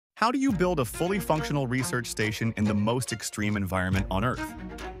How do you build a fully functional research station in the most extreme environment on Earth?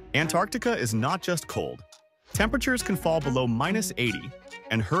 Antarctica is not just cold. Temperatures can fall below -80,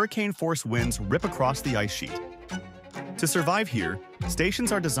 and hurricane-force winds rip across the ice sheet. To survive here,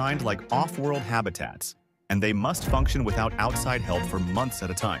 stations are designed like off-world habitats, and they must function without outside help for months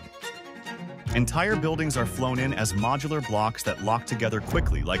at a time. Entire buildings are flown in as modular blocks that lock together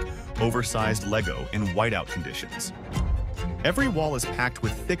quickly like oversized Lego in whiteout conditions. Every wall is packed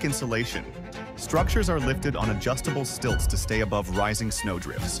with thick insulation. Structures are lifted on adjustable stilts to stay above rising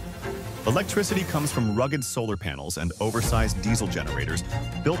snowdrifts. Electricity comes from rugged solar panels and oversized diesel generators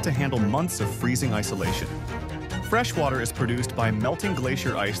built to handle months of freezing isolation. Fresh water is produced by melting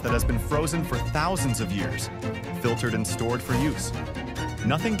glacier ice that has been frozen for thousands of years, filtered and stored for use.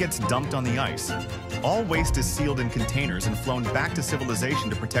 Nothing gets dumped on the ice. All waste is sealed in containers and flown back to civilization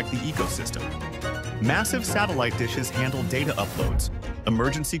to protect the ecosystem. Massive satellite dishes handle data uploads,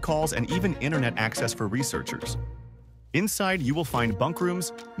 emergency calls, and even internet access for researchers. Inside, you will find bunk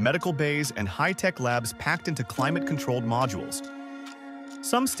rooms, medical bays, and high-tech labs packed into climate-controlled modules.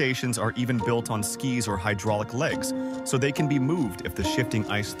 Some stations are even built on skis or hydraulic legs, so they can be moved if the shifting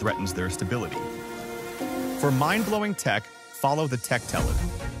ice threatens their stability. For mind-blowing tech, follow the Tech Teller.